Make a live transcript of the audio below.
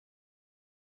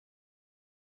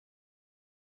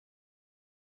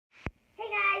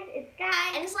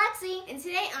Guy. And it's Lexi. And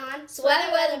today on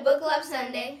Weather Book Club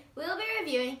Sunday, we'll be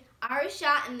reviewing Aru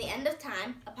Shah and the End of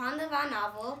Time, a Pandava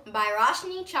novel by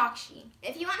Roshni Chokshi.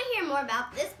 If you want to hear more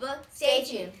about this book, Stay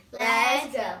tuned.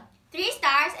 Let's go. 3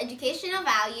 stars, educational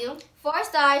value. 4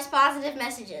 stars, positive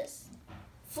messages.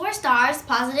 4 stars,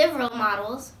 positive role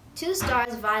models. 2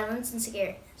 stars, violence and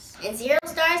scariness. And 0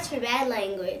 stars for bad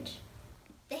language.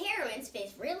 The heroines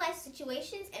face real-life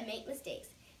situations and make mistakes.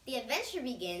 The adventure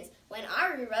begins when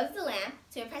Aru rubs the lamp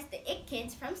to impress the it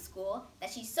kids from school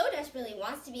that she so desperately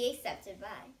wants to be accepted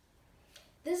by.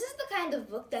 This is the kind of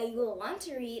book that you will want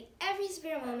to read every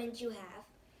spare moment you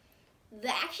have.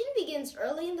 The action begins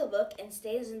early in the book and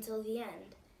stays until the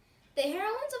end. The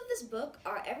heroines of this book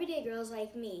are everyday girls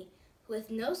like me, with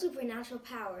no supernatural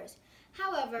powers.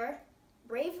 However,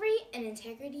 bravery and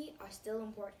integrity are still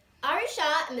important. Aru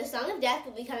Shah and the Song of Death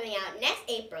will be coming out next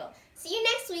April. See you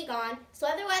next week on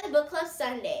Weather Book Club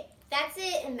Sunday. That's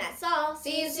it, and that's all.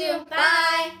 See you soon.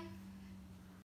 Bye.